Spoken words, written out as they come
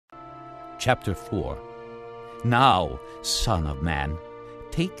Chapter 4. Now, son of man,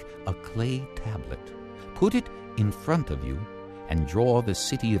 take a clay tablet, put it in front of you, and draw the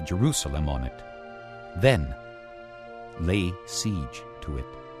city of Jerusalem on it. Then lay siege to it.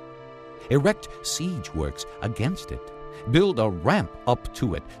 Erect siege works against it. Build a ramp up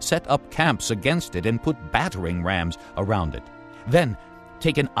to it. Set up camps against it, and put battering rams around it. Then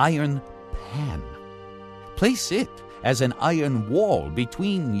take an iron pan. Place it as an iron wall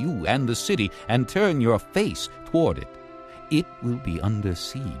between you and the city, and turn your face toward it. It will be under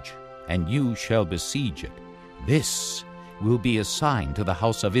siege, and you shall besiege it. This will be a sign to the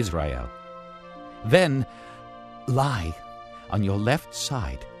house of Israel. Then lie on your left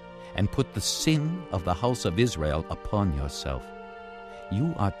side, and put the sin of the house of Israel upon yourself.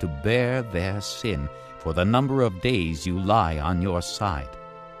 You are to bear their sin for the number of days you lie on your side.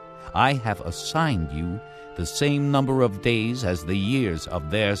 I have assigned you the same number of days as the years of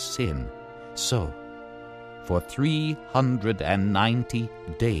their sin. So, for 390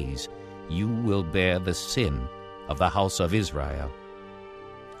 days you will bear the sin of the house of Israel.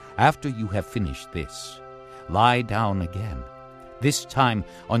 After you have finished this, lie down again, this time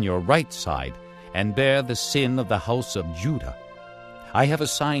on your right side, and bear the sin of the house of Judah. I have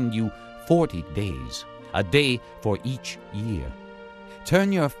assigned you 40 days, a day for each year.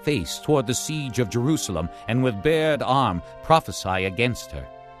 Turn your face toward the siege of Jerusalem, and with bared arm prophesy against her.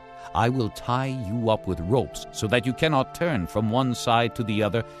 I will tie you up with ropes, so that you cannot turn from one side to the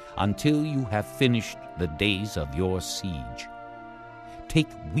other until you have finished the days of your siege. Take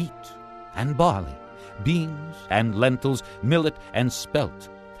wheat and barley, beans and lentils, millet and spelt.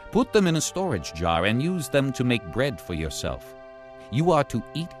 Put them in a storage jar and use them to make bread for yourself. You are to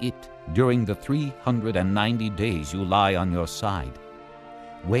eat it during the 390 days you lie on your side.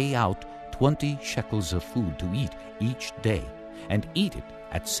 Weigh out 20 shekels of food to eat each day, and eat it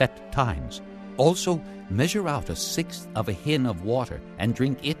at set times. Also measure out 1/6 of a hin of water, and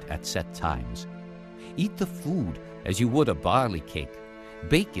drink it at set times. Eat the food as you would a barley cake.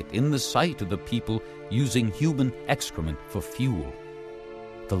 Bake it in the sight of the people, using human excrement for fuel.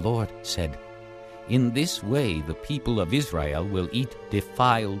 The Lord said, in this way the people of Israel will eat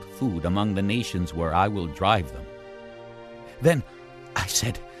defiled food among the nations where I will drive them. Then I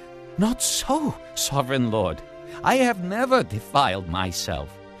said, not so, sovereign Lord. I have never defiled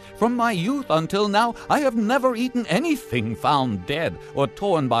myself. From my youth until now, I have never eaten anything found dead or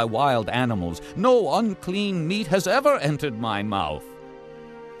torn by wild animals. No unclean meat has ever entered my mouth.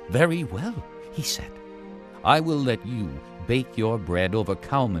 Very well, he said. I will let you bake your bread over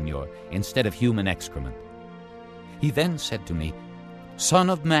cow manure instead of human excrement. He then said to me, Son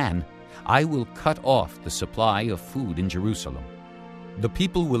of man, I will cut off the supply of food in Jerusalem. The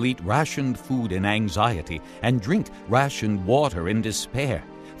people will eat rationed food in anxiety and drink rationed water in despair,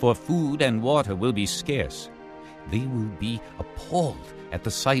 for food and water will be scarce. They will be appalled at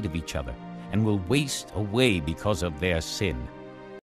the sight of each other and will waste away because of their sin.